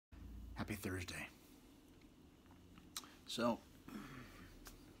Happy Thursday. So,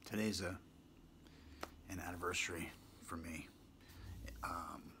 today's an anniversary for me.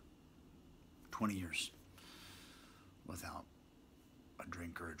 20 years without a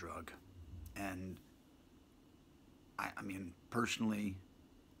drink or a drug. And I mean, personally,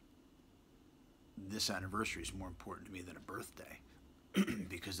 this anniversary is more important to me than a birthday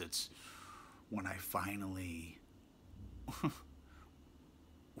because it's when I finally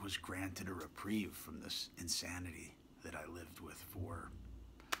was granted a reprieve from this insanity that I lived with for,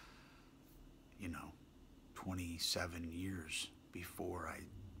 27 years before I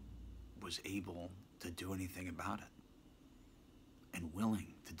was able to do anything about it and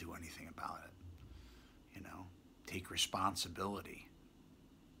willing to do anything about it. Take responsibility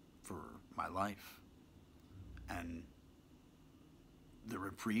for my life. And the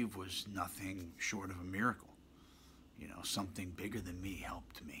reprieve was nothing short of a miracle. Something bigger than me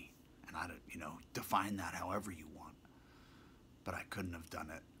helped me. And I don't, define that however you want. But I couldn't have done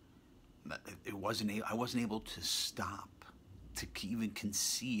it. I wasn't able to stop, to even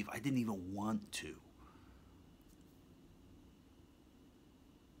conceive. I didn't even want to.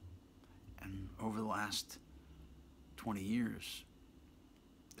 And over the last 20 years,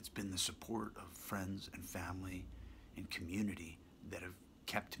 it's been the support of friends and family and community that have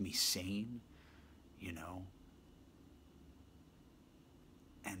kept me sane,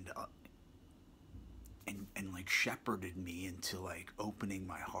 and like shepherded me into like opening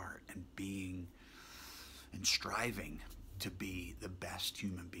my heart and being and striving to be the best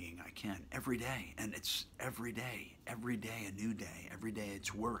human being I can every day. And it's every day a new day. Every day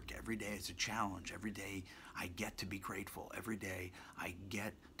it's work. Every day it's a challenge. Every day I get to be grateful. Every day I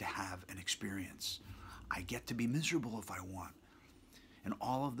get to have an experience. I get to be miserable if I want. And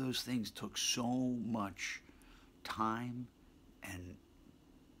all of those things took so much time and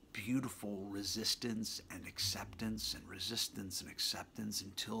beautiful resistance and acceptance and resistance and acceptance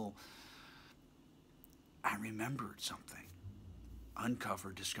until I remembered something.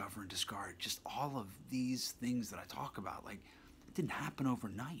 Uncover, discover, and discard. Just all of these things that I talk about, like, it didn't happen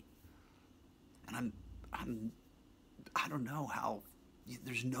overnight. And I don't know how,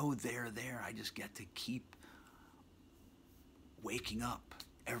 there's no there. I just get to keep waking up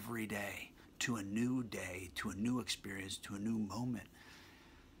every day, to a new experience, to a new moment,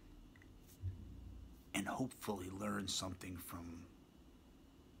 and hopefully learn something from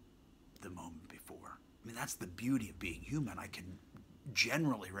the moment before. I mean, that's the beauty of being human. I can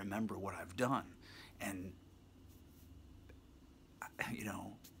generally remember what I've done. And,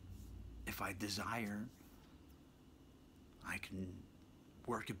 if I desire, I can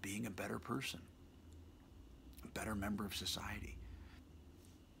work at being a better person, a better member of society.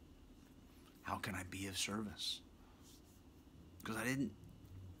 How can I be of service? Because I didn't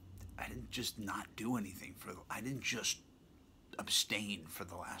just not do anything I didn't just abstain for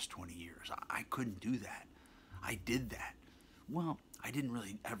the last 20 years. I couldn't do that. I did that. Well, I didn't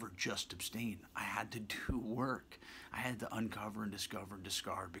really ever just abstain. I had to do work. I had to uncover and discover and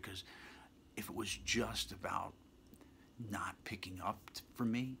discard, because if it was just about not picking up for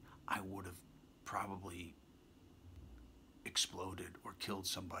me, I would have probably exploded or killed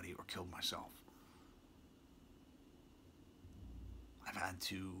somebody or killed myself.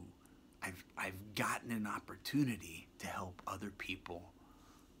 I've gotten an opportunity to help other people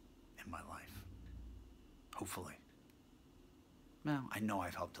in my life. Hopefully. Well, I know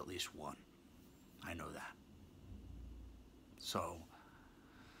I've helped at least one. I know that. So,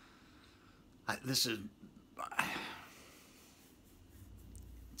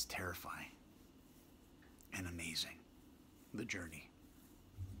 it's terrifying and amazing, the journey.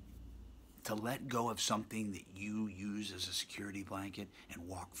 To let go of something that you use as a security blanket and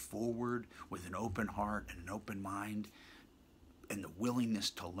walk forward with an open heart and an open mind and the willingness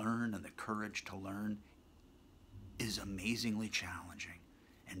to learn and the courage to learn is amazingly challenging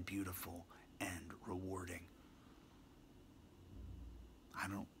and beautiful and rewarding. I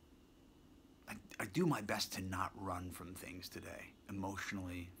do my best to not run from things today,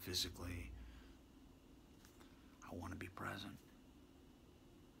 emotionally, physically. I want to be present.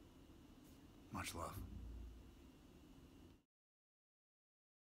 Much love.